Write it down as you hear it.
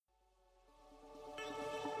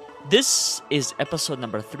This is episode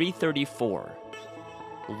number 334,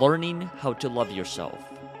 Learning How to Love Yourself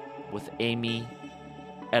with Amy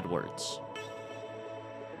Edwards.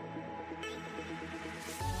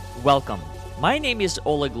 Welcome. My name is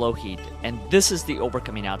Oleg Lohid, and this is the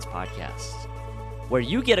Overcoming Odds podcast, where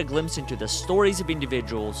you get a glimpse into the stories of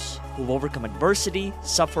individuals who've overcome adversity,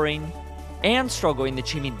 suffering, and struggle in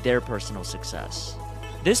achieving their personal success.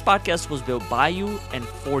 This podcast was built by you and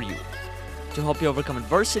for you to help you overcome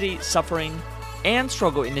adversity, suffering, and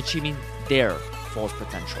struggle in achieving their fullest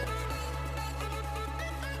potential.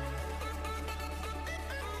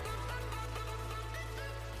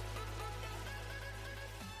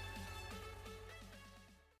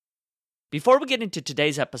 Before we get into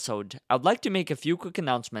today's episode, I'd like to make a few quick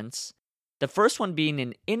announcements. The first one being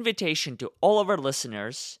an invitation to all of our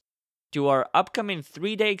listeners to our upcoming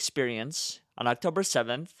 3-day experience on October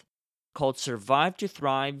 7th called Survive to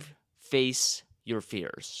Thrive, Face Your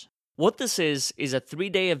Fears. What this is a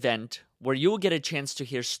 3-day event where you'll get a chance to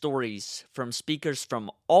hear stories from speakers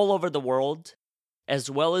from all over the world,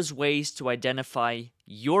 as well as ways to identify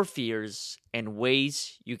your fears and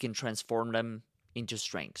ways you can transform them into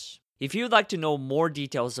strengths. If you'd like to know more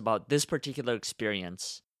details about this particular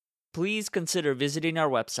experience, please consider visiting our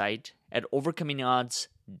website at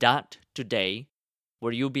overcomingodds.today,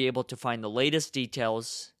 where you'll be able to find the latest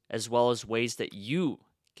details as well as ways that you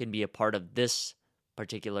can be a part of this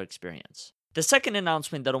particular experience. The second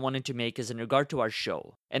announcement that I wanted to make is in regard to our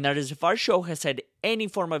show, and that is if our show has had any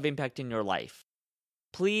form of impact in your life,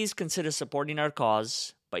 please consider supporting our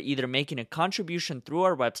cause by either making a contribution through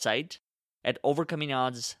our website at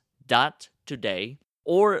overcomingodds.today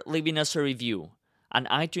or leaving us a review on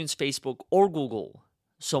iTunes, Facebook, or Google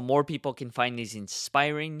so more people can find these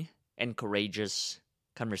inspiring and courageous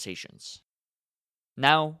conversations.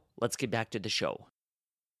 Now, let's get back to the show.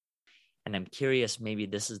 And I'm curious, maybe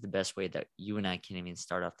this is the best way that you and I can even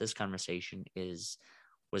start off this conversation is,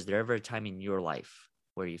 was there ever a time in your life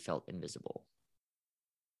where you felt invisible?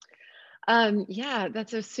 Yeah,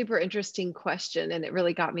 that's a super interesting question, and it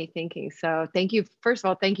really got me thinking. So thank you. First of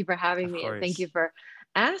all, thank you for having me, and thank you for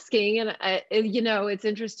asking. And it's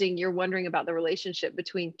interesting. You're wondering about the relationship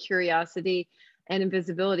between curiosity and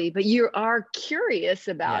invisibility, but you are curious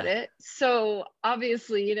about it. So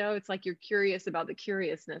obviously, it's like you're curious about the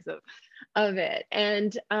curiousness of it.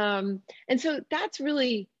 And so that's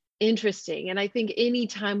really interesting. And I think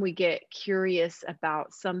anytime we get curious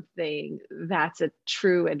about something, that's a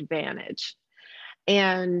true advantage.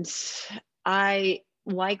 And I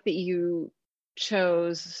like that you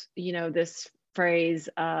chose, this phrase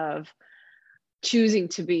of choosing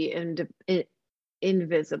to be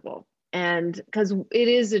invisible. And because it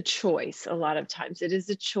is a choice, a lot of times it is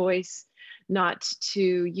a choice not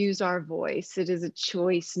to use our voice. It is a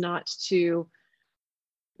choice not to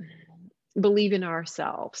believe in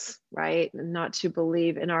ourselves, right? And not to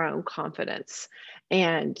believe in our own confidence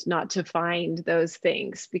and not to find those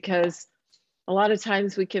things, because a lot of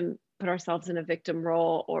times we can put ourselves in a victim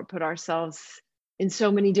role or put ourselves in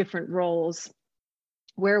so many different roles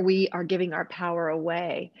where we are giving our power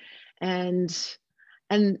away. And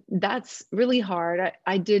that's really hard.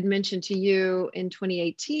 I did mention to you in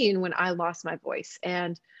 2018 when I lost my voice,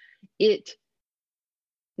 and it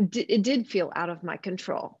did feel out of my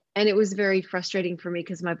control. And it was very frustrating for me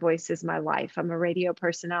because my voice is my life. I'm a radio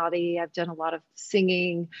personality. I've done a lot of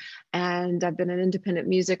singing, and I've been an independent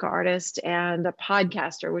music artist and a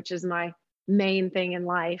podcaster, which is my main thing in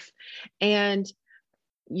life, and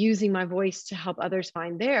using my voice to help others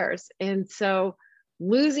find theirs. And so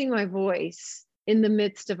losing my voice in the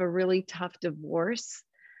midst of a really tough divorce,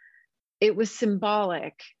 it was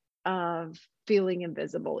symbolic of feeling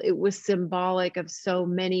invisible. It was symbolic of so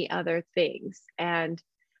many other things. And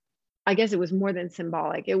I guess it was more than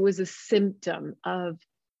symbolic. It was a symptom of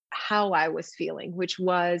how I was feeling, which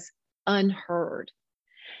was unheard.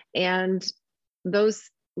 And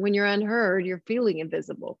when you're unheard, you're feeling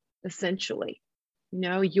invisible, essentially.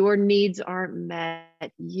 Your needs aren't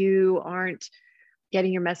met. You aren't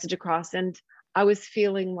getting your message across. And I was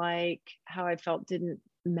feeling like how I felt didn't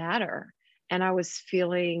matter. And I was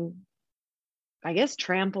feeling, I guess,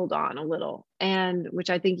 trampled on a little, and which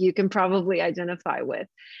I think you can probably identify with,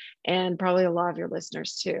 and probably a lot of your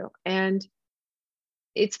listeners too. And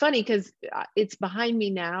it's funny because it's behind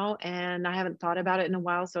me now and I haven't thought about it in a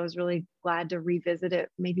while. So I was really glad to revisit it,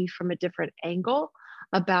 maybe from a different angle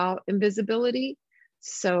about invisibility.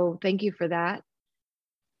 So thank you for that.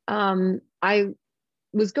 I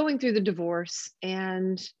was going through the divorce,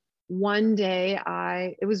 and one day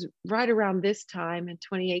it was right around this time in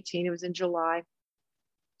 2018, it was in July.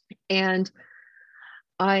 And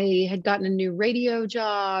I had gotten a new radio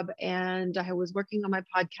job and I was working on my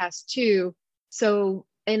podcast too. So,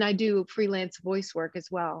 and I do freelance voice work as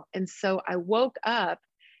well. And so I woke up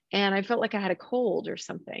and I felt like I had a cold or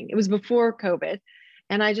something. It was before COVID.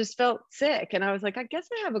 And I just felt sick. And I was like, I guess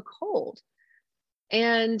I have a cold.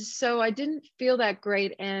 And so I didn't feel that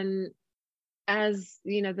great. And as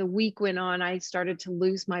the week went on, I started to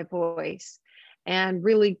lose my voice and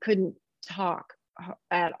really couldn't talk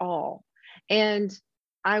at all. And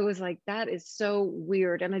I was like, that is so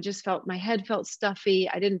weird. And I just felt my head felt stuffy.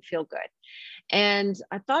 I didn't feel good. And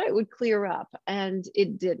I thought it would clear up and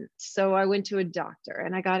it didn't. So I went to a doctor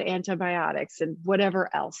and I got antibiotics and whatever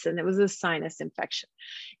else. And it was a sinus infection.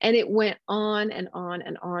 And it went on and on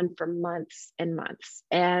and on for months and months.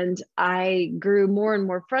 And I grew more and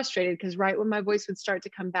more frustrated because right when my voice would start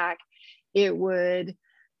to come back, it would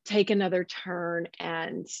take another turn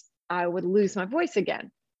and I would lose my voice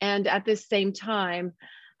again. And at the same time,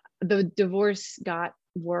 the divorce got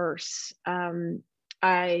worse.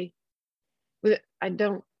 I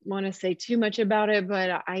don't want to say too much about it,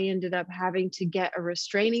 but I ended up having to get a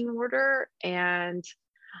restraining order. And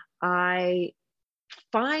I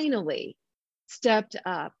finally stepped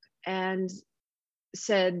up and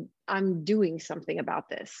said, I'm doing something about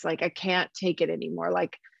this. Like, I can't take it anymore.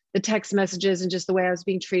 Like the text messages and just the way I was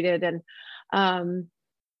being treated. And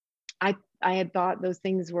I had thought those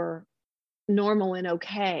things were normal and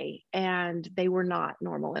okay, and they were not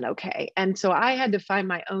normal and okay. And so I had to find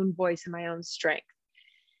my own voice and my own strength.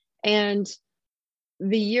 And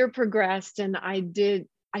the year progressed and I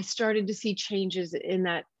started to see changes in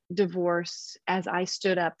that divorce as I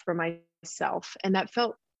stood up for myself, and that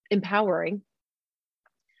felt empowering.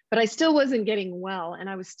 But I still wasn't getting well and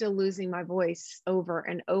I was still losing my voice over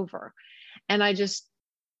and over. And I just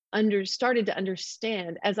started to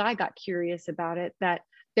understand as I got curious about it that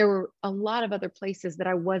there were a lot of other places that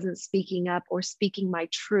I wasn't speaking up or speaking my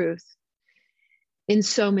truth in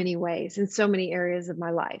so many ways, in so many areas of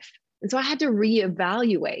my life. And so I had to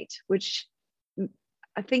reevaluate, which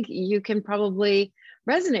I think you can probably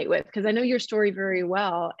resonate with because I know your story very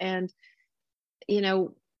well. And,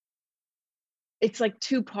 it's like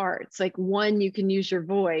two parts. Like one, you can use your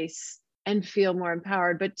voice and feel more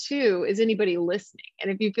empowered, but two, is anybody listening?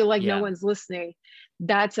 And if you feel like no Yeah. one's listening,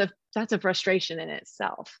 that's a frustration in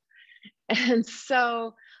itself. And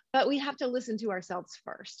so, but we have to listen to ourselves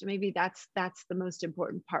first. Maybe that's the most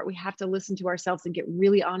important part. We have to listen to ourselves and get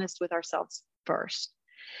really honest with ourselves first.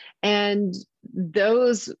 And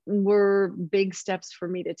those were big steps for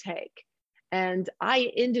me to take. And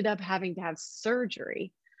I ended up having to have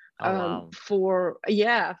surgery Oh, wow.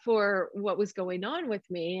 for what was going on with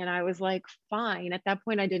me. And I was like, fine. At that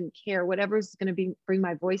point, I didn't care. Whatever's going to bring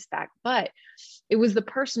my voice back. But it was the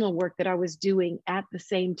personal work that I was doing at the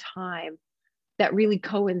same time that really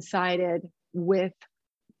coincided with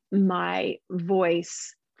my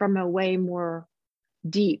voice from a way more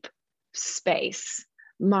deep space,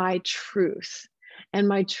 my truth. And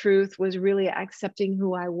my truth was really accepting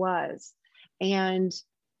who I was and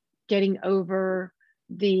getting over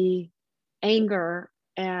the anger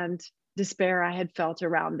and despair I had felt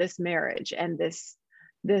around this marriage and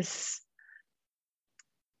this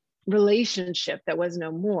relationship that was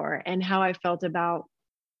no more, and how I felt about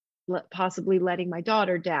possibly letting my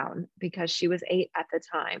daughter down because she was 8 at the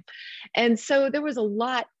time. And so there was a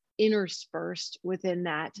lot interspersed within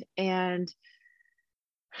that. And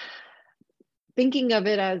thinking of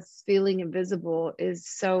it as feeling invisible is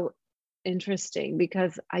so interesting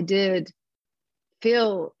because I did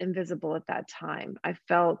feel invisible at that time. I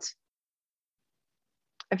felt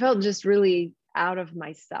just really out of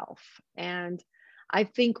myself. And I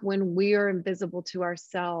think when we are invisible to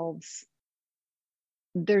ourselves,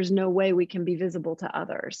 there's no way we can be visible to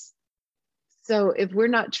others. So if we're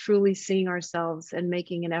not truly seeing ourselves and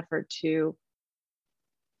making an effort to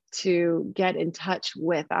get in touch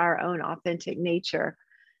with our own authentic nature,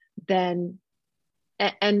 then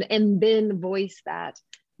and then voice that,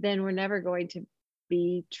 then we're never going to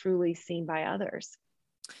be truly seen by others.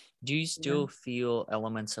 Do you still feel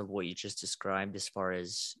elements of what you just described as far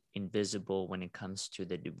as invisible when it comes to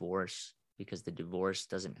the divorce? Because the divorce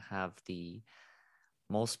doesn't have the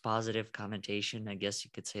most positive connotation, I guess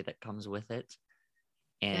you could say, that comes with it.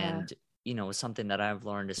 And, something that I've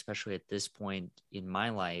learned, especially at this point in my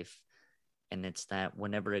life, and it's that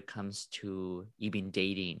whenever it comes to even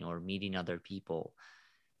dating or meeting other people,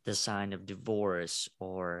 the sign of divorce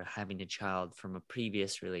or having a child from a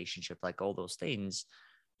previous relationship, like all those things,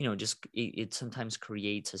 just it sometimes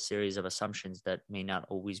creates a series of assumptions that may not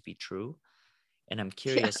always be true. And I'm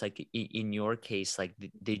curious, like in your case, like,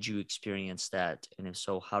 did you experience that? And if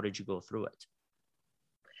so, how did you go through it?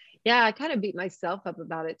 Yeah, I kind of beat myself up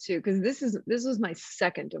about it too, because this was my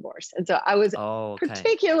second divorce. And so I was Oh, okay.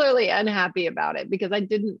 particularly unhappy about it because I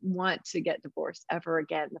didn't want to get divorced ever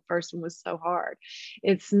again. The first one was so hard.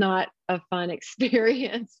 It's not a fun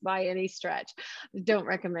experience by any stretch. Don't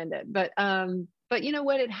recommend it. But you know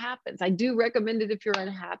what? It happens. I do recommend it if you're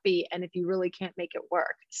unhappy and if you really can't make it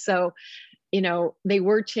work. So they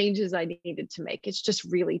were changes I needed to make. It's just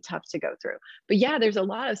really tough to go through. But yeah, there's a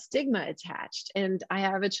lot of stigma attached. And I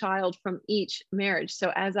have a child from each marriage.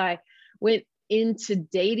 So as I went into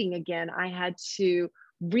dating again, I had to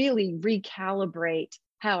really recalibrate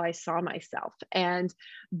how I saw myself and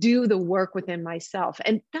do the work within myself.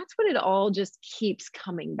 And that's what it all just keeps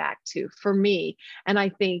coming back to for me. And I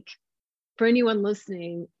think for anyone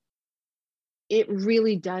listening, it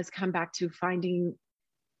really does come back to finding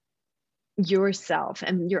yourself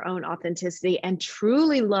and your own authenticity and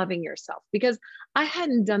truly loving yourself, because I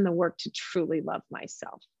hadn't done the work to truly love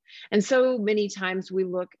myself. And so many times we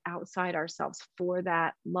look outside ourselves for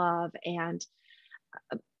that love, and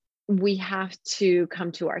we have to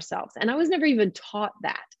come to ourselves. And I was never even taught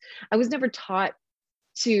that. I was never taught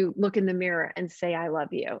to look in the mirror and say, I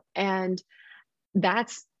love you. And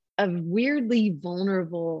that's a weirdly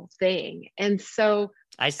vulnerable thing. And so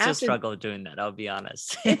I still after struggle doing that, I'll be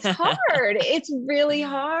honest. it's hard. It's really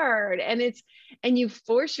hard. And you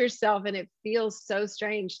force yourself, and it feels so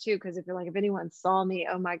strange too. Cause if you're like, if anyone saw me,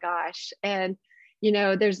 oh my gosh. And,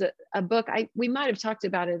 there's a book, we might've talked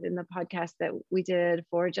about it in the podcast that we did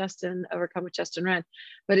for Justin, Overcome with Justin Wren,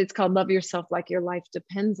 but it's called Love Yourself Like Your Life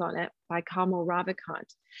Depends on It by Kamal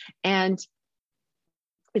Ravikant. And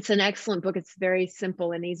it's an excellent book. It's very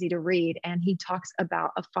simple and easy to read. And he talks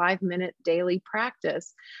about a 5-minute daily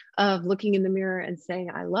practice of looking in the mirror and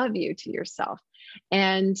saying, I love you to yourself,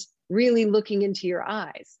 and really looking into your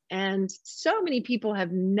eyes. And so many people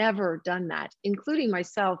have never done that, including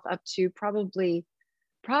myself, up to probably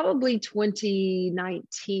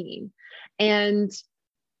 2019. And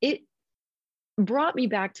it brought me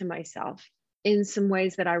back to myself in some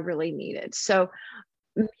ways that I really needed. So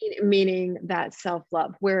meaning that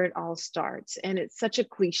self-love, where it all starts. And it's such a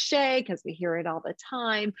cliche because we hear it all the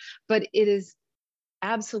time, but it is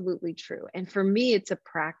absolutely true. And for me, it's a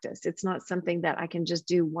practice. It's not something that I can just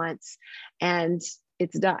do once and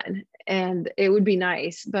it's done. And it would be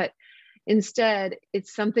nice, but instead,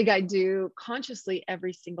 it's something I do consciously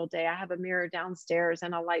every single day. I have a mirror downstairs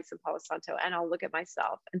and I'll light some Palo Santo and I'll look at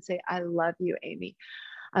myself and say, I love you, Amy.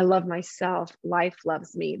 I love myself. Life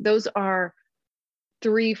loves me. Those are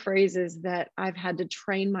 3 phrases that I've had to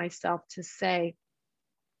train myself to say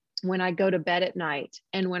when I go to bed at night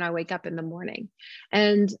and when I wake up in the morning.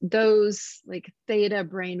 And those like theta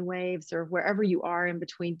brain waves, or wherever you are in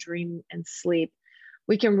between dream and sleep,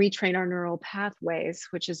 we can retrain our neural pathways,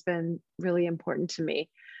 which has been really important to me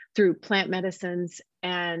through plant medicines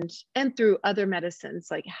and through other medicines,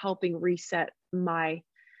 like helping reset my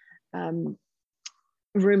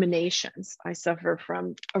ruminations. I suffer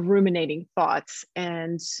from ruminating thoughts.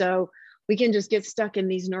 And so we can just get stuck in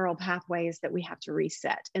these neural pathways that we have to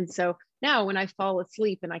reset. And so now when I fall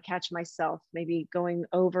asleep and I catch myself maybe going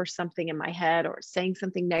over something in my head or saying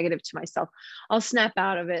something negative to myself, I'll snap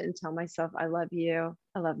out of it and tell myself, I love you.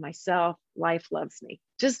 I love myself. Life loves me.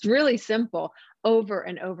 Just really simple, over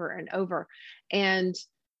and over and over. And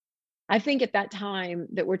I think at that time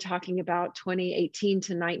that we're talking about 2018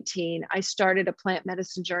 to 19, I started a plant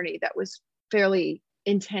medicine journey that was fairly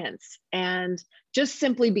intense, and just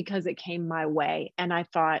simply because it came my way. And I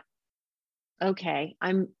thought, okay,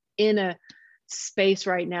 I'm in a space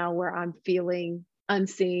right now where I'm feeling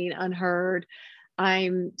unseen, unheard.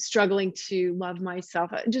 I'm struggling to love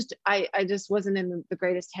myself. I just wasn't in the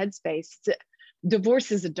greatest headspace.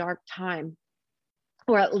 Divorce is a dark time,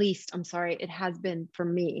 or at least, I'm sorry, it has been for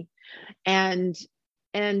me. And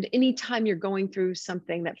anytime you're going through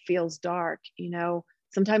something that feels dark,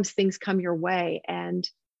 sometimes things come your way and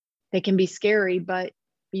they can be scary, but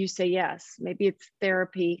you say yes. Maybe it's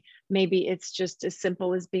therapy. Maybe it's just as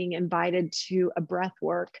simple as being invited to a breath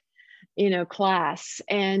work, class,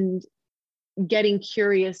 and getting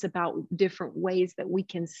curious about different ways that we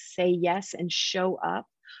can say yes and show up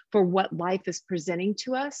for what life is presenting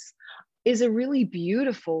to us is a really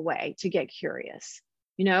beautiful way to get curious,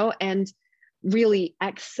 and really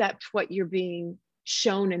accept what you're being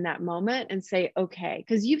shown in that moment and say, okay,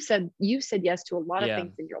 because you've said yes to a lot of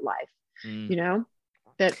things in your life,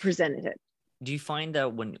 that presented it. Do you find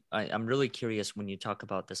that when I'm really curious when you talk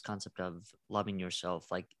about this concept of loving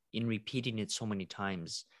yourself, like in repeating it so many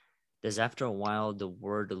times, does after a while the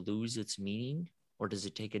word lose its meaning, or does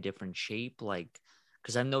it take a different shape? Like,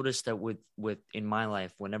 Because I've noticed that with in my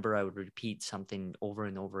life, whenever I would repeat something over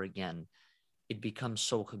and over again, it becomes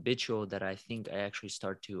so habitual that I think I actually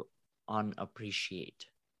start to unappreciate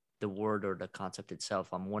the word or the concept itself.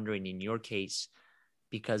 I'm wondering, in your case,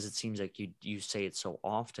 because it seems like you say it so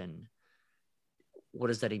often, what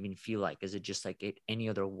does that even feel like? Is it just like any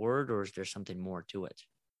other word, or is there something more to it?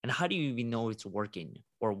 And how do you even know it's working,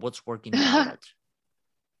 or what's working about it?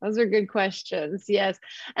 Those are good questions. Yes.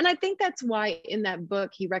 And I think that's why in that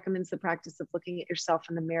book, he recommends the practice of looking at yourself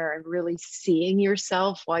in the mirror and really seeing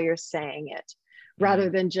yourself while you're saying it, rather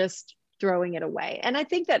than just throwing it away. And I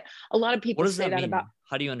think that a lot of people say that about.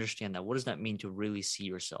 How do you understand that? What does that mean to really see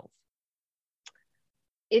yourself?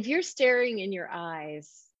 If you're staring in your eyes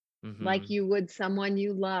like you would someone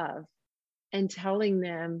you love and telling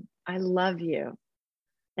them, I love you,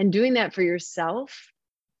 and doing that for yourself,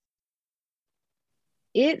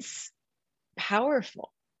 it's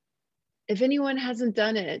powerful. If anyone hasn't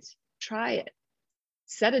done it, try it.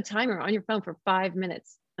 Set a timer on your phone for 5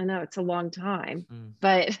 minutes. I know it's a long time,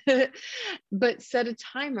 but set a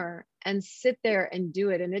timer and sit there and do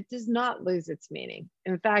it. And it does not lose its meaning.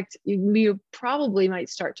 In fact, you probably might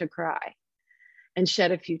start to cry and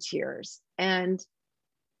shed a few tears. And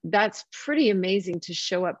that's pretty amazing to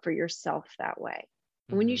show up for yourself that way.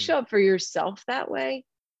 And when you show up for yourself that way,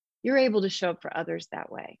 you're able to show up for others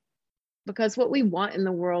that way. Because what we want in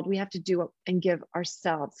the world, we have to do and give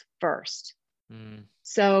ourselves first.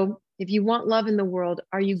 So if you want love in the world,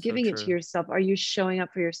 are you giving it to yourself? Are you showing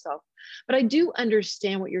up for yourself? But I do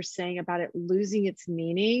understand what you're saying about it losing its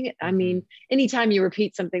meaning. I mean, anytime you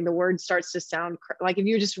repeat something, the word starts to sound like, if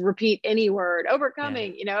you just repeat any word,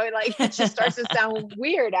 overcoming, like it just starts to sound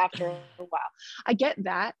weird after a while. I get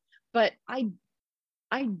that, but I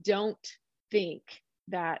don't think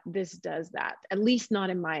that this does that, at least not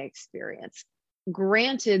in my experience.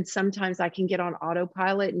 Granted, sometimes I can get on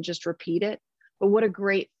autopilot and just repeat it, but what a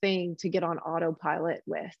great thing to get on autopilot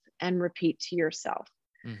with and repeat to yourself,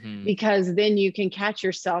 because then you can catch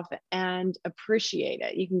yourself and appreciate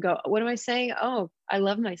it. You can go, what am I saying? Oh, I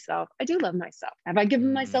love myself. I do love myself. Have I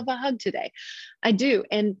given myself a hug today? I do.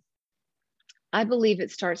 And I believe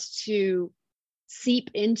it starts to seep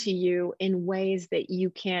into you in ways that you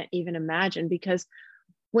can't even imagine, because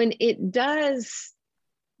when it does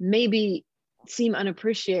maybe seem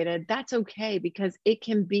unappreciated, that's okay, because it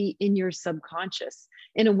can be in your subconscious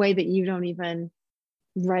in a way that you don't even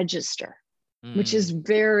register, which is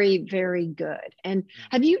very, very good. And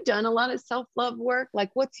have you done a lot of self-love work?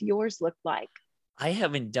 Like, what's yours look like? I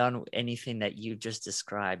haven't done anything that you just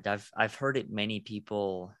described. I've heard it from many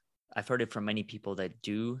people that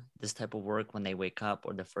do this type of work when they wake up,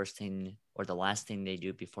 or the first thing or the last thing they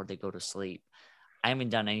do before they go to sleep. I haven't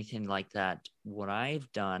done anything like that. What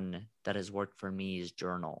I've done that has worked for me is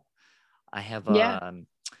journal. I have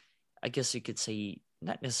I guess you could say,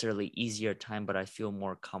 not necessarily easier time, but I feel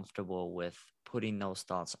more comfortable with putting those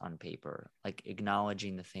thoughts on paper, like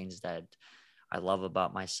acknowledging the things that I love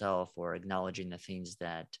about myself, or acknowledging the things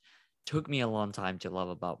that took me a long time to love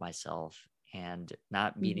about myself, and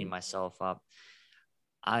not beating myself up.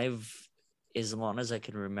 As long as I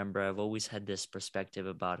can remember, I've always had this perspective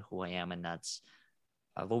about who I am, and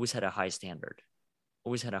I've always had a high standard,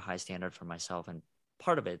 for myself. And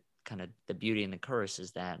part of it, kind of the beauty and the curse,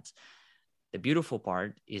 is that the beautiful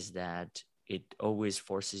part is that it always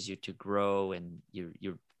forces you to grow, and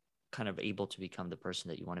you're kind of able to become the person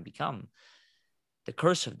that you want to become. The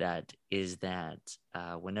curse of that is that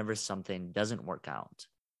whenever something doesn't work out,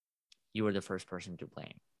 you are the first person to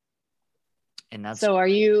blame. And that's, so are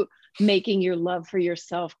you making your love for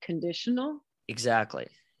yourself conditional? Exactly.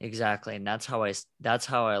 And that's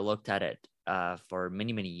how I looked at it for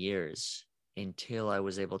many, many years, until I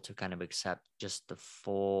was able to kind of accept just the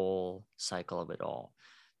full cycle of it all.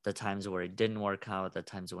 The times where it didn't work out, the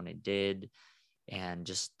times when it did, and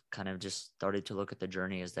just started to look at the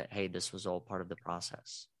journey as that, hey, this was all part of the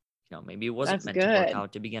process. Maybe it wasn't meant to work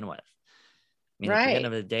out to begin with. I mean, at the end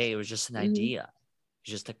of the day, it was just an idea. It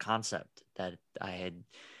was just a concept that I had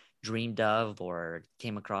dreamed of or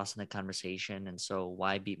came across in a conversation. And so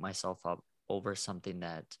why beat myself up over something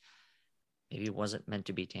that maybe wasn't meant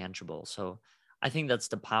to be tangible? So I think that's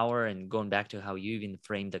the power. And going back to how you even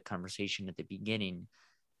framed the conversation at the beginning,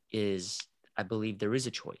 is I believe there is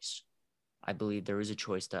a choice.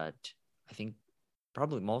 That I think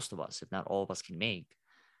probably most of us, if not all of us, can make.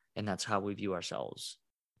 And that's how we view ourselves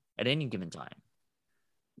at any given time.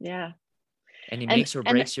 Yeah. And it makes or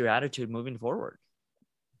breaks your attitude moving forward.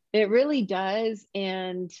 It really does.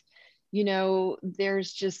 And,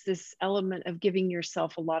 there's just this element of giving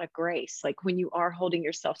yourself a lot of grace, like when you are holding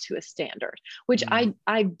yourself to a standard, which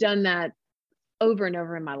I've done that over and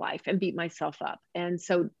over in my life and beat myself up. And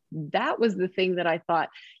so that was the thing that I thought,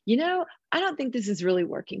 I don't think this is really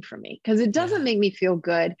working for me, because it doesn't make me feel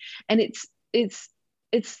good. And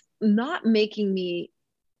it's not making me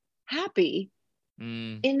happy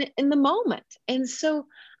in the moment. And so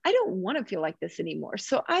I don't want to feel like this anymore.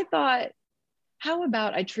 So I thought, how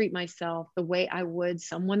about I treat myself the way I would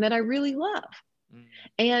someone that I really love?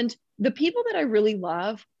 And the people that I really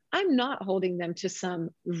love, I'm not holding them to some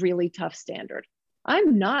really tough standard.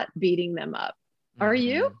 I'm not beating them up. Are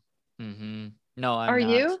you? No, I'm Are not.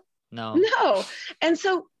 you? No. No.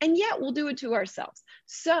 And yet we'll do it to ourselves.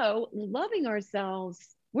 So loving ourselves,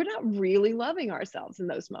 we're not really loving ourselves in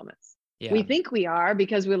those moments. Yeah. We think we are,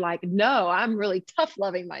 because we're like, no, I'm really tough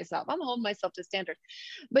loving myself. I'm holding myself to standard,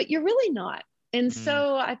 but you're really not. And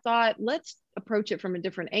so I thought, let's approach it from a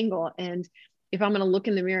different angle. And if I'm going to look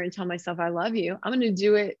in the mirror and tell myself I love you, I'm going to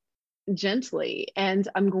do it gently, and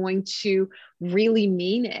I'm going to really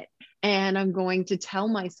mean it. And I'm going to tell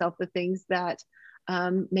myself the things that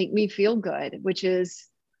make me feel good, which is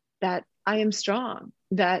that I am strong,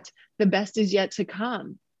 that the best is yet to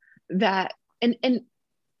come, that, and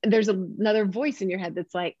there's another voice in your head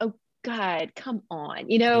that's like, oh God, come on,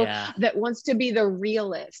 that wants to be the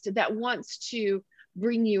realist, that wants to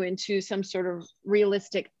bring you into some sort of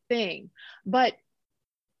realistic thing. But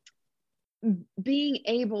being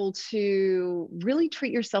able to really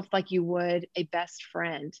treat yourself like you would a best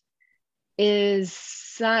friend is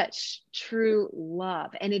such true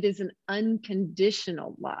love. And it is an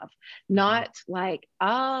unconditional love, not like,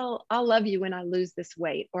 I'll love you when I lose this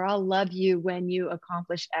weight, or I'll love you when you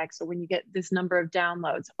accomplish X, or when you get this number of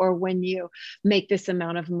downloads, or when you make this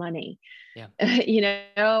amount of money,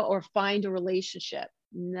 or find a relationship.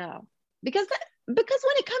 No, because when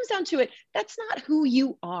it comes down to it, that's not who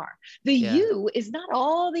you are. The you is not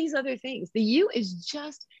all these other things. The you is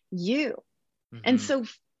just you. And so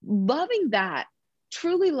loving that,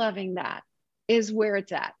 truly loving that, is where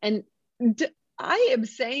it's at. And I am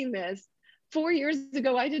saying this, 4 years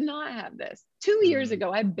ago, I did not have this. 2 years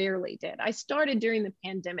ago, I barely did. I started during the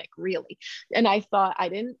pandemic, really. And I thought I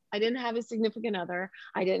didn't have a significant other.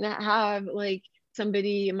 I didn't have like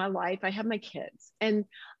somebody in my life. I have my kids. And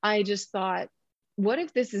I just thought, what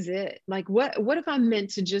if this is it? Like, what if I'm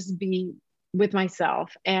meant to just be with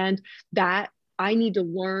myself, and that I need to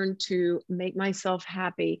learn to make myself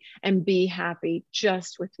happy and be happy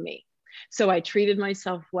just with me. So I treated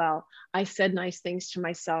myself well. I said nice things to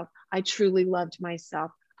myself. I truly loved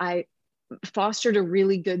myself. I fostered a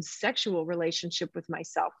really good sexual relationship with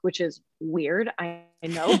myself, which is weird, I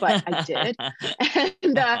know, but I did.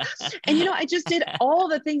 And I just did all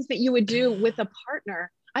the things that you would do with a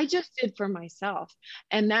partner. I just did for myself.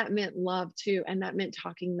 And that meant love too. And that meant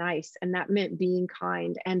talking nice. And that meant being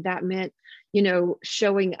kind. And that meant,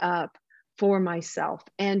 showing up for myself.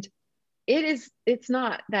 And it's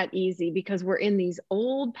not that easy, because we're in these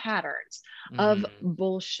old patterns of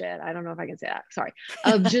bullshit. I don't know if I can say that. Sorry.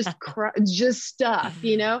 Of just stuff,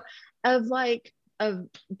 of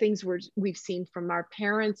things we've seen from our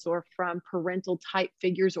parents, or from parental type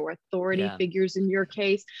figures, or authority figures in your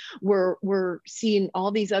case. We're seeing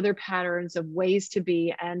all these other patterns of ways to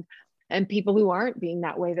be, and people who aren't being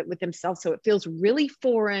that way with themselves. So it feels really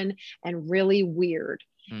foreign and really weird.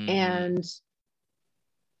 And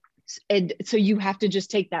so you have to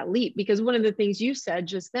just take that leap, because one of the things you said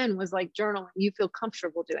just then was like journaling. You feel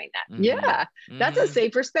comfortable doing that. That's a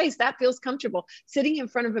safer space. That feels comfortable. Sitting in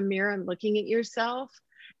front of a mirror and looking at yourself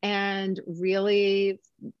and really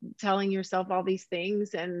telling yourself all these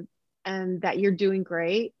things, and that you're doing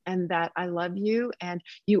great, and that I love you, and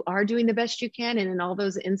you are doing the best you can. And in all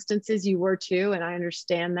those instances you were too. And I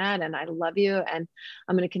understand that, and I love you, and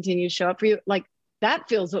I'm going to continue to show up for you. Like, that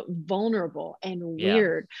feels vulnerable and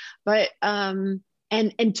weird, but and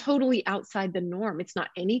totally outside the norm. It's not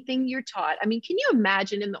anything you're taught. I mean, can you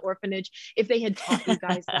imagine in the orphanage if they had taught you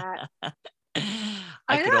guys that?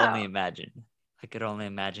 I could only imagine.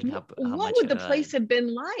 How what much would the place have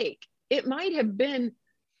been like? It might have been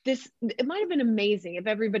amazing if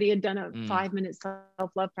everybody had done a 5-minute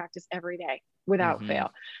self-love practice every day without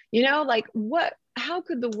fail. How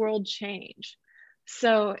could the world change?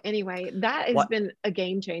 So anyway, that has been a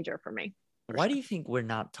game changer for me. Why do you think we're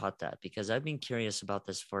not taught that? Because I've been curious about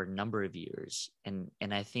this for a number of years. And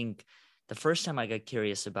I think the first time I got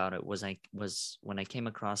curious about it was when I came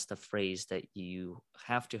across the phrase that you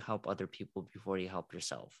have to help other people before you help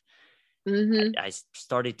yourself. I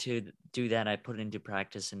started to do that. I put it into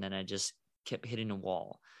practice, and then I just kept hitting a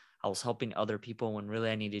wall. I was helping other people when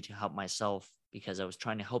really I needed to help myself, because I was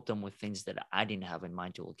trying to help them with things that I didn't have in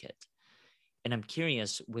my toolkit. And I'm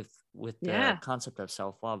curious with the Yeah, concept of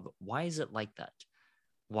self-love, why is it like that?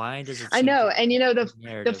 Why does it I seem to know. be And this the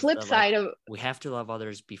narrative flip that like side of, we have to love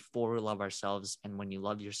others before we love ourselves, and when you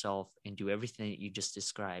love yourself and do everything that you just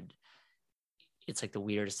described, it's like the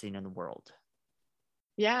weirdest thing in the world.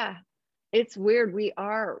 yeah, it's weird. We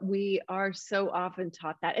are so often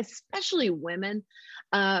taught that, especially women.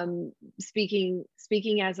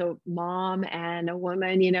 Speaking as a mom and a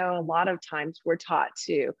woman, a lot of times we're taught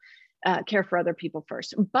to care for other people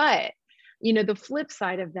first. But the flip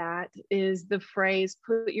side of that is the phrase,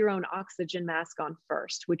 put your own oxygen mask on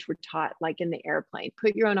first, which we're taught like in the airplane,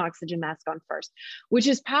 put your own oxygen mask on first, which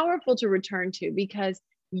is powerful to return to because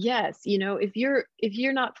yes, if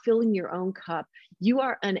you're not filling your own cup, you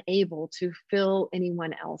are unable to fill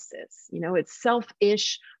anyone else's. It's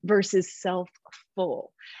selfish versus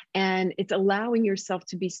self-full. And it's allowing yourself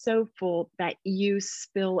to be so full that you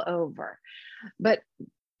spill over. But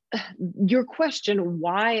your question,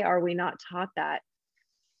 why are we not taught that?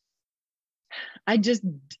 I just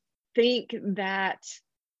think that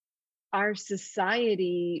our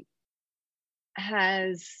society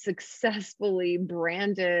has successfully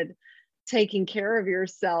branded taking care of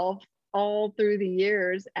yourself all through the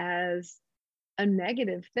years as a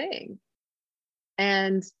negative thing.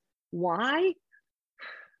 And why?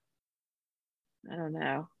 I don't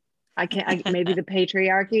know. Maybe the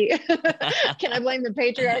patriarchy. Can I blame the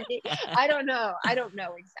patriarchy? I don't know. I don't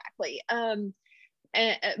know exactly.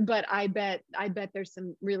 But I bet there's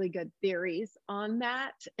some really good theories on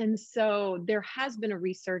that. And so there has been a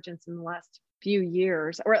resurgence in the last few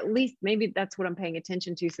years, or at least maybe that's what I'm paying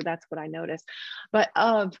attention to. So that's what I noticed, but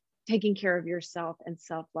of taking care of yourself and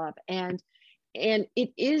self-love. And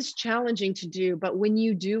it is challenging to do, but when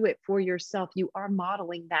you do it for yourself, you are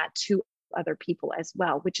modeling that to other people as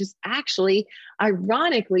well, which is actually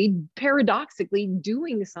ironically, paradoxically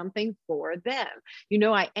doing something for them.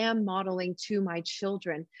 I am modeling to my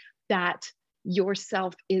children that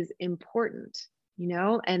yourself is important,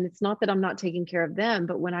 and it's not that I'm not taking care of them,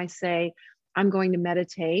 but when I say I'm going to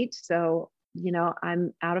meditate, so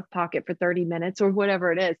I'm out of pocket for 30 minutes or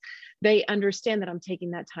whatever it is, they understand that I'm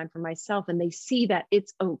taking that time for myself, and they see that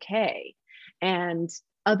it's okay. And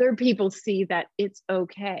other people see that it's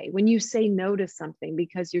okay when you say no to something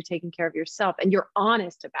because you're taking care of yourself and you're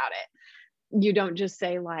honest about it. You don't just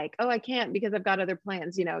say like, oh, I can't because I've got other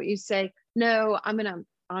plans. You say, no, I'm going to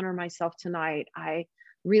honor myself tonight. I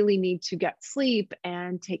really need to get sleep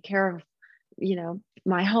and take care of,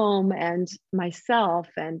 my home and myself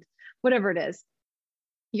and whatever it is.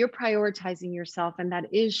 You're prioritizing yourself, and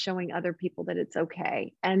that is showing other people that it's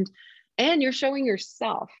okay. And you're showing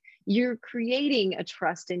yourself, you're creating a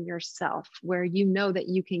trust in yourself where you know that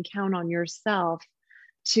you can count on yourself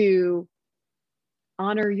to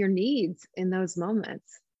honor your needs in those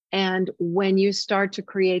moments. And when you start to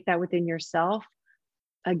create that within yourself,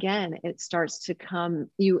 again, it starts to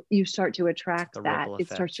come, you start to attract The that. ripple It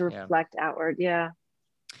starts to effect. Yeah. reflect outward. Yeah.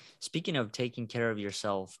 Speaking of taking care of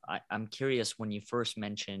yourself, I'm curious, when you first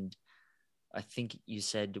mentioned, I think you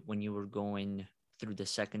said when you were going through the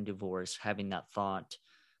second divorce, having that thought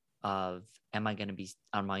of, am I going to be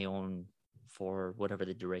on my own for whatever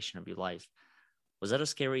the duration of your life? Was that a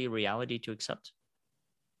scary reality to accept?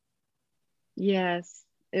 Yes,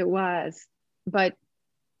 it was. But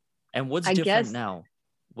And what's I different guess, now?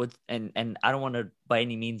 What and I don't want to by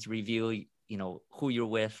any means reveal, who you're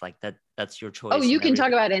with, like that's your oh, choice you and can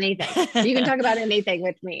talk everything. about anything. You can talk about anything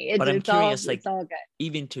with me. But I'm It's all, curious, like it's all good.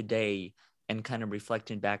 even today, and kind of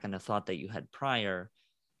reflecting back on the thought that you had prior,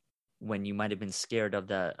 when you might have been scared of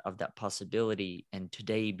that possibility, and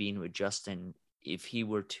today being with Justin, if he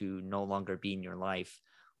were to no longer be in your life,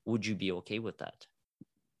 would you be okay with that?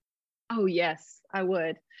 Oh, yes, I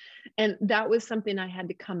would. And that was something I had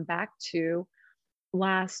to come back to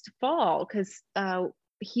last fall because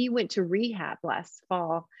he went to rehab last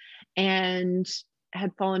fall and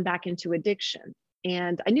had fallen back into addiction.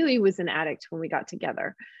 And I knew he was an addict when we got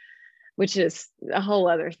together, which is a whole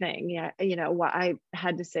other thing. Yeah. Why I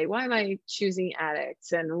had to say, why am I choosing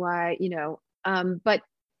addicts and why, but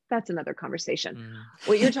that's another conversation.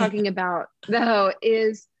 What you're talking about though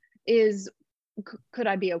is could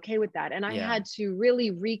I be okay with that? And I Yeah. had to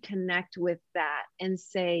really reconnect with that and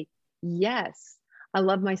say, yes, I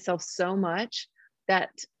love myself so much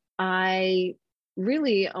that I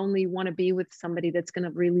really only want to be with somebody that's going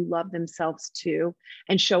to really love themselves too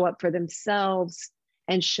and show up for themselves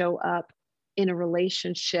and show up in a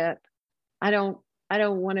relationship. I don't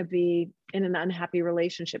want to be in an unhappy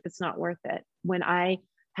relationship. It's not worth it. When I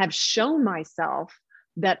have shown myself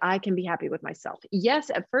that I can be happy with myself. Yes,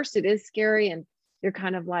 at first it is scary and you're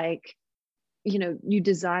kind of like, you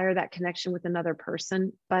desire that connection with another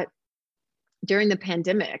person. But during the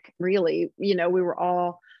pandemic, really, we were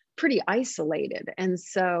all pretty isolated. And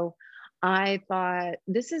so I thought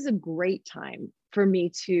this is a great time for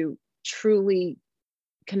me to truly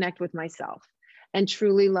connect with myself and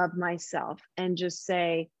truly love myself and just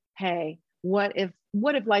say, hey, what if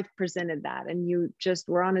life presented that and you just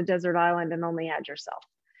were on a desert island and only had yourself?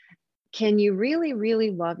 Can you really,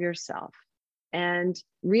 really love yourself and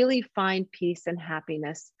really find peace and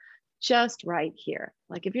happiness just right here?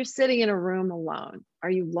 Like if you're sitting in a room alone, are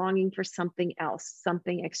you longing for something else,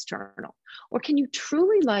 something external? Or can you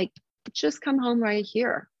truly just come home right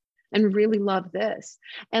here and really love this?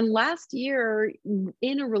 And last year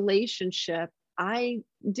in a relationship, I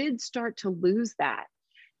did start to lose that.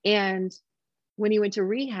 And when he went to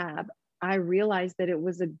rehab, I realized that it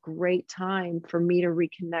was a great time for me to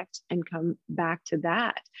reconnect and come back to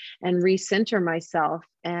that and recenter myself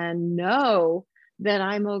and know that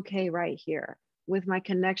I'm okay right here with my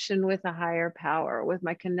connection with a higher power, with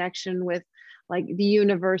my connection with like the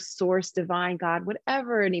universe, source, divine, God,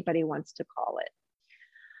 whatever anybody wants to call it.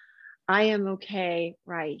 I am okay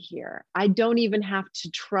right here. I don't even have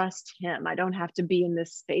to trust him. I don't have to be in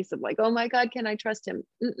this space of like, oh my God, can I trust him?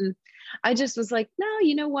 I just was like, no,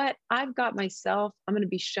 you know what? I've got myself. I'm going to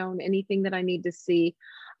be shown anything that I need to see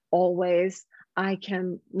always. I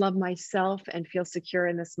can love myself and feel secure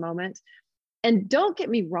in this moment. And don't get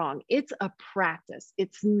me wrong, it's a practice.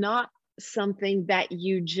 It's not something that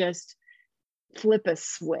you just flip a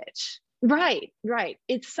switch. Right.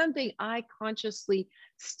 It's something I consciously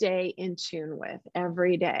stay in tune with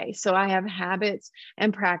every day. So I have habits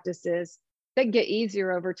and practices that get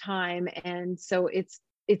easier over time. And so it's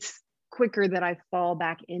quicker that I fall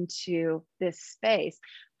back into this space.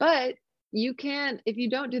 But you can, if you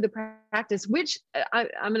don't do the practice, which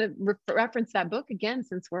I'm going to reference that book again,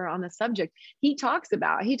 since we're on the subject, he talks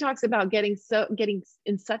about getting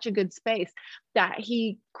in such a good space that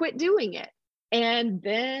he quit doing it. And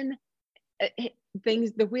then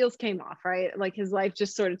the wheels came off, right? Like his life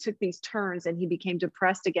just sort of took these turns and he became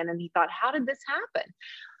depressed again. And he thought, how did this happen?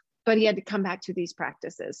 But he had to come back to these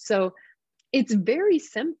practices. So it's very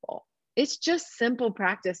simple. It's just simple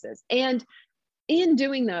practices. And in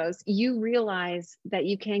doing those, you realize that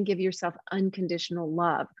you can give yourself unconditional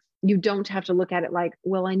love. You don't have to look at it like,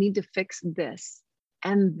 well, I need to fix this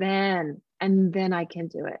and then I can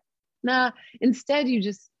do it. Nah, instead you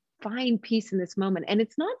just find peace in this moment. And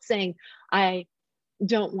it's not saying I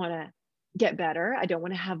don't want to get better. I don't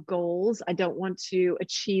want to have goals. I don't want to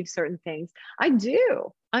achieve certain things. I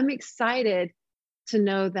do. I'm excited to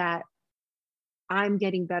know that I'm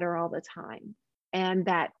getting better all the time and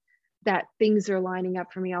that things are lining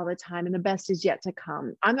up for me all the time and the best is yet to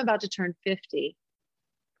come. I'm about to turn 50.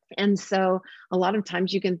 And so a lot of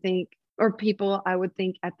times you can think, or people I would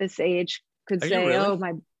think at this age could say, really? oh,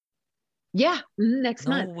 next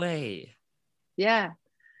month. No way. Yeah.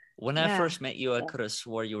 When I first met you, I could have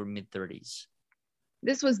swore you were mid-30s.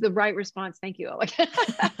 This was the right response. Thank you, Oleg. No,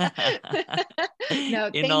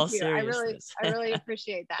 thank you. I really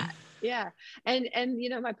appreciate that. Yeah. And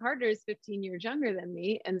my partner is 15 years younger than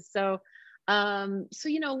me. And so a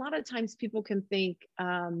lot of times people can think,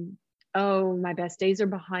 oh, my best days are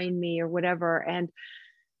behind me or whatever.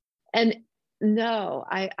 And no,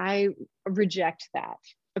 I reject that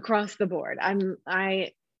across the board.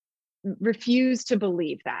 I refuse to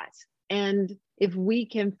believe that. And if we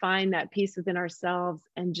can find that peace within ourselves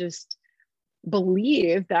and just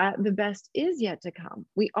believe that the best is yet to come,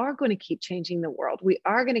 we are going to keep changing the world. We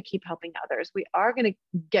are going to keep helping others. We are going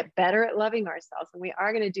to get better at loving ourselves, and we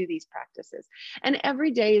are going to do these practices. And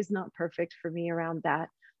every day is not perfect for me around that,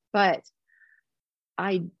 but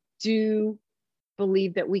I do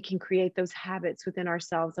believe that we can create those habits within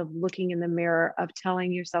ourselves of looking in the mirror, of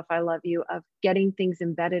telling yourself, I love you, of getting things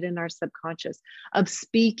embedded in our subconscious, of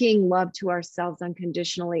speaking love to ourselves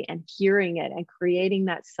unconditionally and hearing it and creating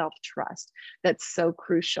that self-trust that's so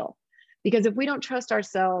crucial. Because if we don't trust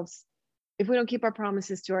ourselves, if we don't keep our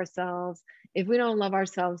promises to ourselves, if we don't love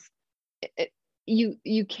ourselves,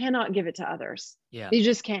 you cannot give it to others. Yeah. You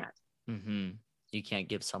just can't. Mm-hmm. You can't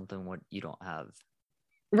give something what you don't have.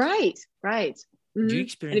 Right. Mm-hmm. Do you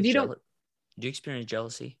experience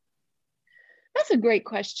jealousy? That's a great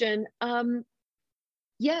question.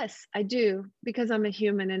 Yes, I do, because I'm a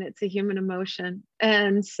human and it's a human emotion.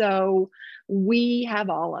 And so we have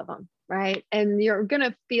all of them, right? And you're going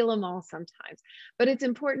to feel them all sometimes. But it's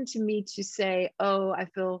important to me to say, oh,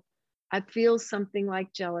 I feel something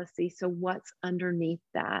like jealousy. So what's underneath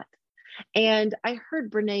that? And I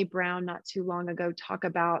heard Brene Brown not too long ago talk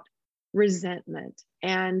about resentment.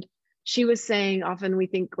 And she was saying often we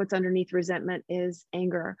think what's underneath resentment is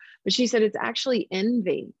anger, but she said it's actually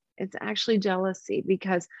envy. It's actually jealousy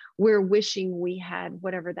because we're wishing we had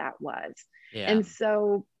whatever that was. Yeah. And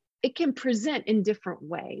so it can present in different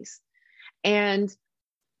ways. And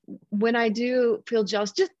when I do feel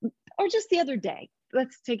jealous, just the other day,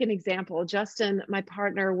 let's take an example. Justin, my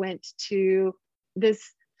partner, went to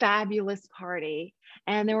this fabulous party,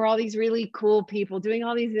 and there were all these really cool people doing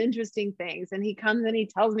all these interesting things. And he comes and he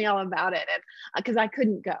tells me all about it, and because I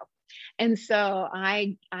couldn't go. And so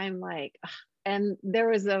I'm like, ugh. And there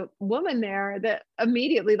was a woman there that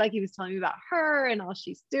immediately, like, he was telling me about her and all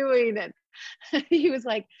she's doing. And he was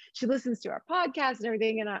like, she listens to our podcast and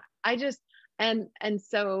everything. And I just, and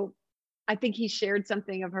so I think he shared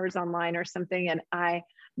something of hers online or something. And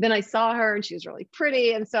then I saw her and she was really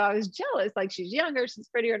pretty. And so I was jealous, like, she's younger, she's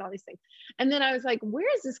prettier and all these things. And then I was like, where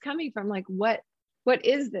is this coming from? Like, what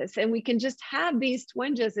is this? And we can just have these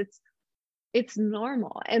twinges. It's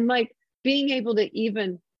normal. And like being able to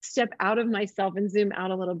even step out of myself and zoom out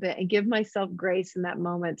a little bit and give myself grace in that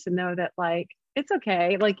moment to know that, like, it's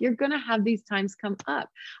okay. Like, you're going to have these times come up.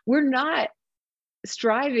 We're not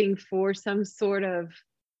striving for some sort of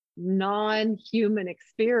non-human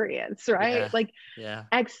experience, right? Yeah. Like, Yeah.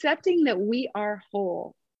 accepting that we are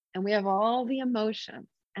whole and we have all the emotions,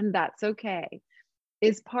 and that's okay,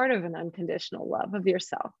 is part of an unconditional love of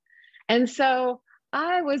yourself. And so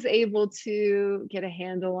I was able to get a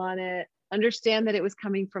handle on it, understand that it was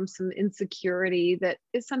coming from some insecurity that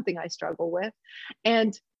is something I struggle with,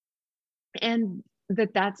 and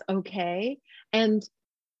that's okay. And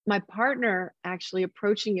my partner actually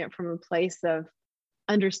approaching it from a place of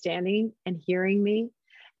understanding and hearing me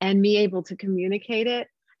and me able to communicate it.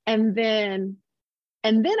 And then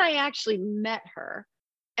I actually met her,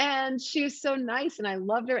 and she was so nice and I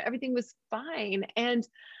loved her. Everything was fine. And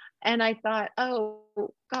I thought, oh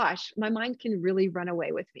gosh, my mind can really run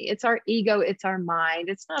away with me. It's our ego, it's our mind,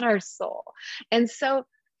 it's not our soul. And so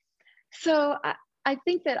I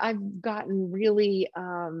think that I've gotten really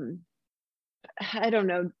I don't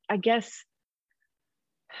know, I guess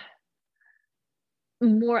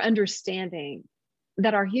more understanding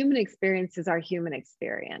that our human experience is our human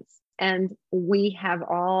experience. And we have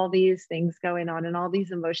all these things going on and all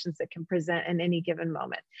these emotions that can present in any given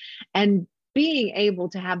moment. And being able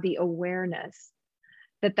to have the awareness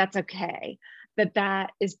that that's okay,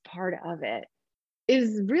 that is part of it,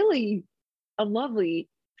 is really a lovely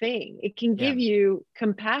thing. It can Yeah. give you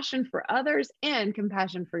compassion for others and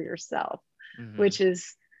compassion for yourself, Hmm. which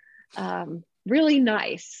is really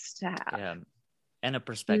nice to have. Yeah. And a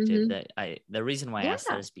perspective Mm-hmm. that the reason why I asked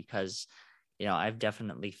that Yeah. is because, I've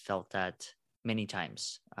definitely felt that many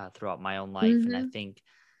times throughout my own life. And I Mm-hmm. think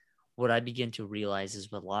what I begin to realize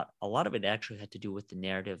is a lot of it actually had to do with the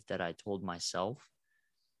narrative that I told myself.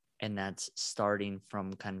 And that's starting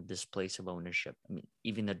from kind of this place of ownership. I mean,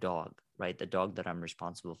 even the dog, right? The dog that I'm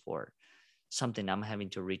responsible for. Something I'm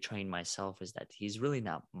having to retrain myself is that he's really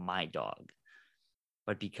not my dog.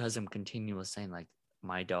 But because I'm continually saying, like,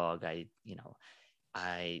 my dog,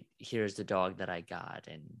 here's the dog that I got.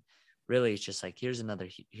 And really it's just like, here's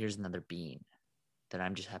another being that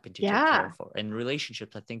I'm just happy to take care Yeah. for. And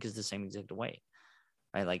relationships, I think, is the same exact way,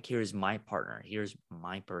 right? Like, here's my partner, here's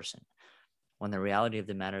my person. When the reality of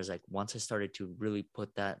the matter is, like, once I started to really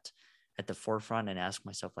put that at the forefront and ask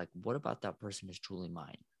myself, like, what about that person is truly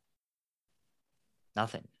mine?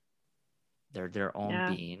 Nothing. They're their own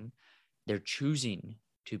Yeah. being. They're choosing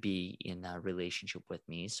to be in a relationship with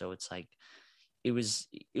me. So it's like, it was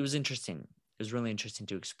interesting. It was really interesting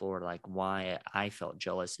to explore, like, why I felt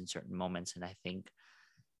jealous in certain moments. And I think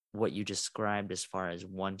what you described as far as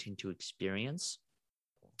wanting to experience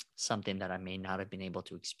something that I may not have been able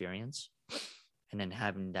to experience, and then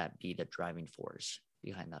having that be the driving force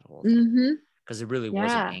behind that whole thing, Mm-hmm. because it really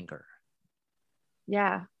wasn't Yeah. anger.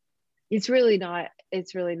 Yeah. It's really not.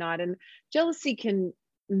 It's really not. And jealousy can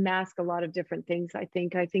mask a lot of different things. I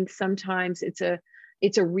think sometimes it's a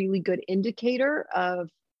really good indicator of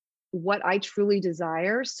what I truly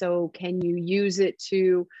desire. So can you use it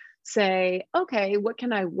to say, okay, what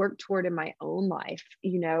can I work toward in my own life,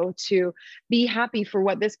 to be happy for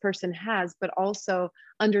what this person has, but also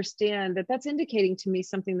understand that that's indicating to me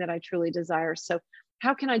something that I truly desire. So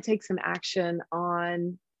how can I take some action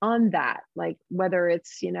on that? Like, whether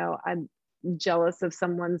it's, I'm jealous of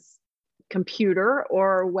someone's computer,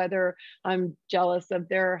 or whether I'm jealous of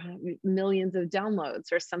their millions of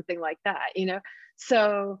downloads or something like that.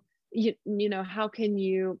 So how can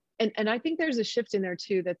you, and I think there's a shift in there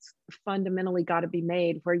too that's fundamentally got to be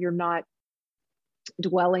made, where you're not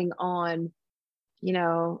dwelling on you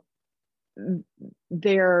know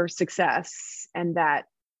their success, and that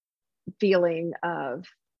feeling of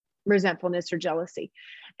resentfulness or jealousy.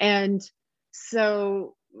 And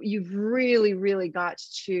so you've really, really got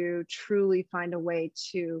to truly find a way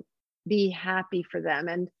to be happy for them.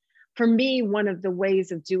 And for me, one of the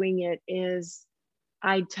ways of doing it is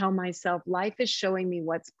I tell myself, life is showing me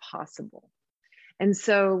what's possible. And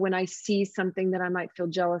so when I see something that I might feel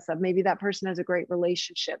jealous of, maybe that person has a great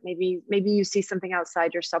relationship, maybe you see something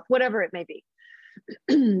outside yourself, whatever it may be.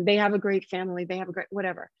 They have a great family, they have a great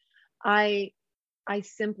whatever. I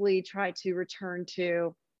simply try to return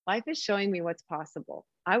to, life is showing me what's possible.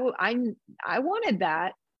 I wanted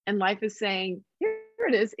that, and life is saying, here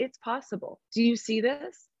it is, it's possible. Do you see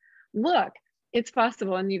this? Look, it's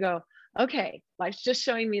possible. And you go, okay, life's just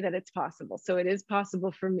showing me that it's possible. So it is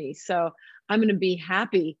possible for me. So I'm going to be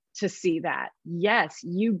happy to see that. Yes,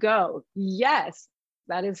 you go. Yes,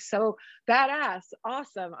 that is so badass.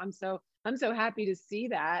 Awesome. I'm so happy to see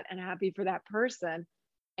that, and happy for that person,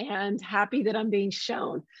 and happy that I'm being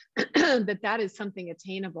shown that that is something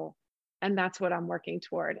attainable. And that's what I'm working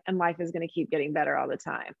toward. And life is going to keep getting better all the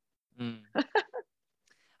time. Mm.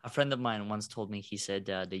 A friend of mine once told me, he said,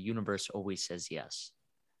 the universe always says yes.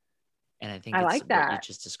 And I think I it's like what that. you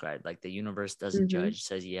just described. Like, the universe doesn't judge,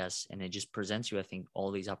 says yes. And it just presents you, I think,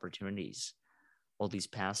 all these opportunities, all these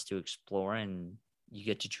paths to explore, and you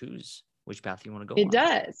get to choose which path you want to go on. It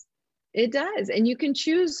does. It does. And you can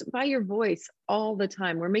choose by your voice all the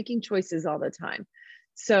time. We're making choices all the time.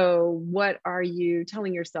 So what are you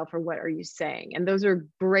telling yourself, or what are you saying? And those are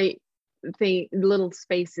great little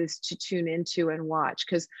spaces to tune into and watch,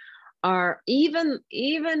 because even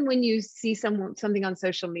when you see something on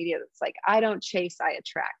social media that's like, I don't chase, I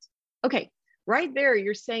attract. Okay, right there,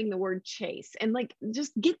 you're saying the word chase, and like,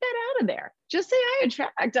 just get that out of there. Just say, I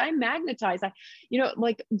attract, I magnetize,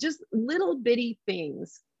 like, just little bitty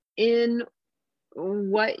things in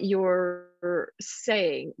what you're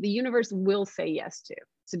saying, the universe will say yes to.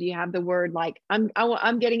 So do you have the word like,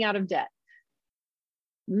 I'm getting out of debt?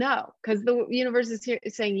 No, because the universe is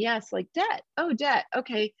saying yes, like, debt. Oh, debt.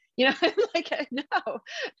 Okay. Like, no.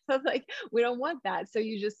 So like, we don't want that. So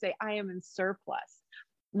you just say, I am in surplus.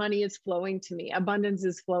 Money is flowing to me. Abundance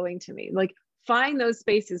is flowing to me. Like, find those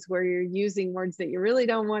spaces where you're using words that you really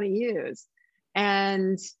don't want to use,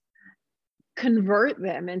 and convert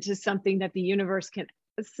them into something that the universe can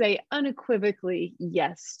say unequivocally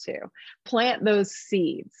yes to. Plant those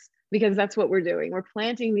seeds, because that's what we're doing. We're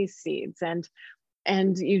planting these seeds,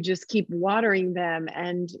 and you just keep watering them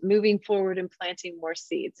and moving forward and planting more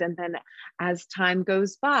seeds. And then as time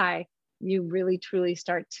goes by, you really truly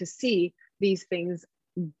start to see these things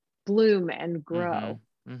bloom and grow.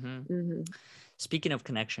 Speaking of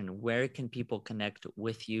connection, where can people connect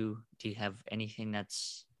with you? Do you have anything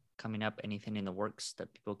that's coming up, anything in the works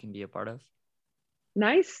that people can be a part of?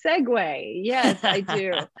 Nice segue. Yes, I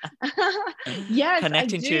do. Yes,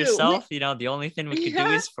 connecting I do. To yourself, the only thing we could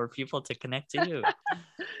do is for people to connect to you.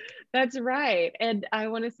 That's right. And I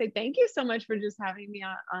want to say thank you so much for just having me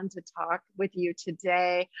on to talk with you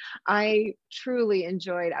today. I truly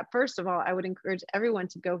enjoyed. First of all, I would encourage everyone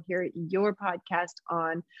to go hear your podcast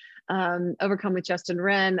on Overcome with Justin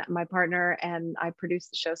Wren, my partner, and I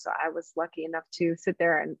produced the show. So I was lucky enough to sit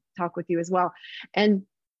there and talk with you as well. And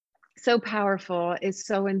so powerful, is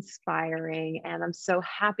so inspiring. And I'm so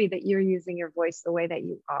happy that you're using your voice the way that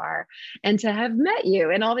you are, and to have met you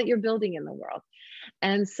and all that you're building in the world.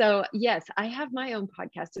 And so, yes, I have my own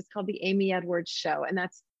podcast. It's called The Amy Edwards Show. And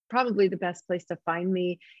that's probably the best place to find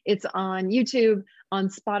me. It's on YouTube, on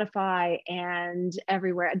Spotify, and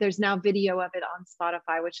everywhere. There's now video of it on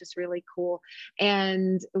Spotify, which is really cool.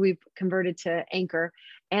 And we've converted to Anchor.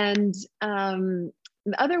 And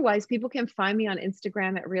otherwise, people can find me on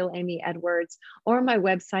Instagram at Real Amy Edwards, or my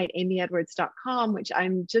website, amyedwards.com, which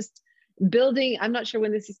I'm just building. I'm not sure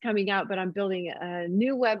when this is coming out, but I'm building a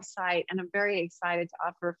new website, and I'm very excited to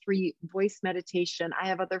offer free voice meditation. I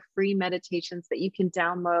have other free meditations that you can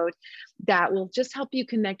download that will just help you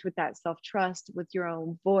connect with that self-trust, with your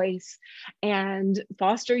own voice, and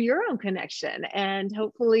foster your own connection, and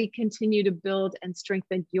hopefully continue to build and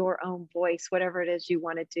strengthen your own voice, whatever it is you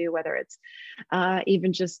want to do, whether it's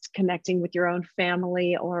even just connecting with your own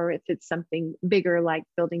family, or if it's something bigger like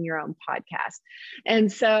building your own podcast.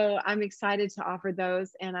 And so I'm excited to offer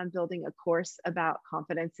those, and I'm building a course about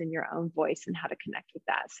confidence in your own voice and how to connect with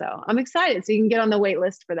that. So I'm excited. So you can get on the wait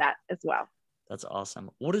list for that as well. That's awesome.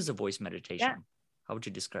 What is a voice meditation? Yeah. How would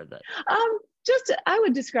you describe that? I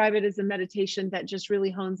would describe it as a meditation that just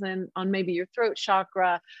really hones in on maybe your throat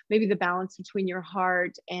chakra, maybe the balance between your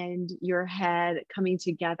heart and your head coming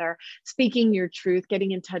together, speaking your truth,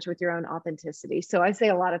 getting in touch with your own authenticity. So I say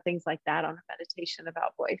a lot of things like that on a meditation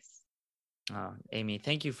about voice. Amy,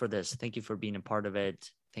 thank you for this. Thank you for being a part of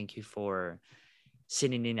it. Thank you for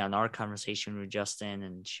sitting in on our conversation with Justin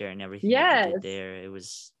and sharing everything that you did Yes. there. It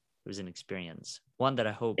was an experience, one that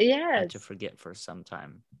I hope not to Yes. forget for some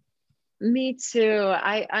time. Me too.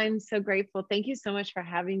 I'm so grateful. Thank you so much for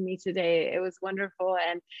having me today. It was wonderful.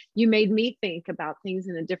 And you made me think about things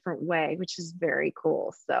in a different way, which is very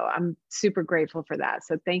cool. So I'm super grateful for that.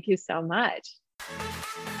 So thank you so much.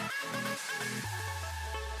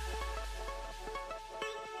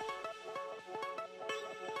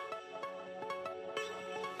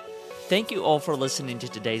 Thank you all for listening to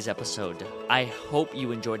today's episode. I hope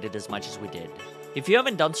you enjoyed it as much as we did. If you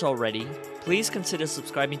haven't done so already, please consider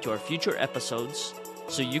subscribing to our future episodes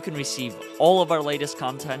so you can receive all of our latest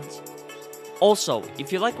content. Also,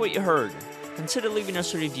 if you like what you heard, consider leaving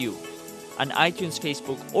us a review on iTunes,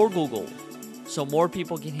 Facebook, or Google so more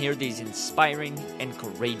people can hear these inspiring and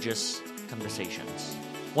courageous conversations.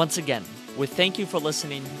 Once again, we thank you for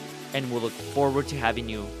listening and we look forward to having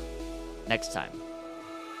you next time.